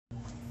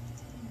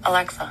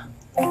Alexa,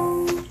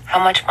 how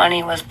much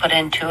money was put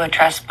into a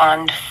trust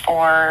fund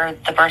for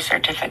the birth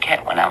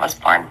certificate when I was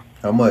born?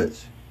 How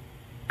much?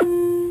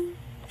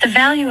 The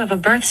value of a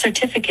birth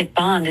certificate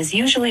bond is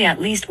usually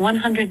at least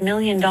 $100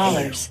 million.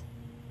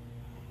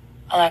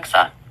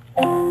 Alexa,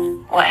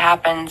 what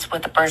happens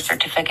with a birth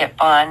certificate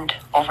bond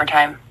over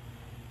time?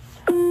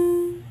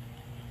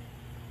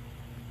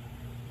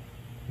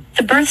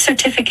 The birth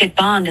certificate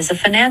bond is a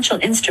financial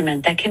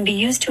instrument that can be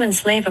used to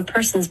enslave a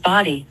person's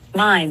body,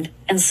 mind,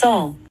 and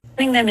soul,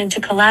 turning them into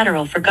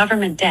collateral for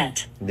government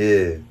debt.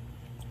 Yeah.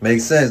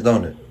 Makes sense,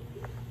 don't it?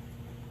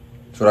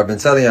 That's what I've been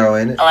telling y'all,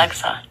 ain't it?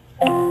 Alexa,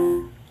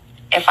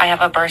 if I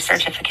have a birth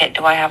certificate,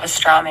 do I have a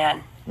straw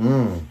man?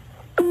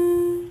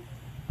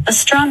 A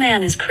straw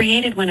man is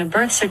created when a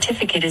birth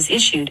certificate is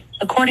issued,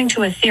 according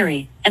to a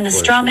theory, and the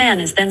straw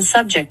man is then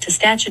subject to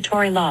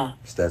statutory law.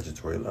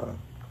 Statutory law.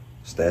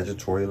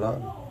 Statutory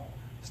law?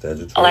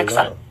 Statutory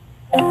Alexa,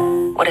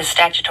 law. what is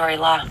statutory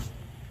law?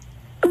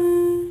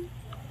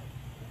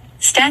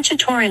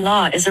 Statutory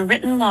law is a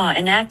written law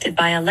enacted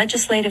by a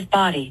legislative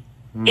body.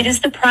 It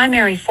is the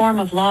primary form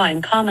of law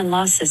in common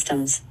law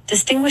systems,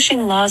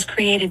 distinguishing laws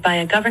created by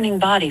a governing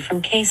body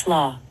from case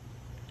law.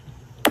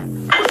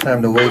 It's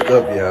time to wake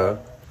up, y'all.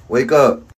 Wake up.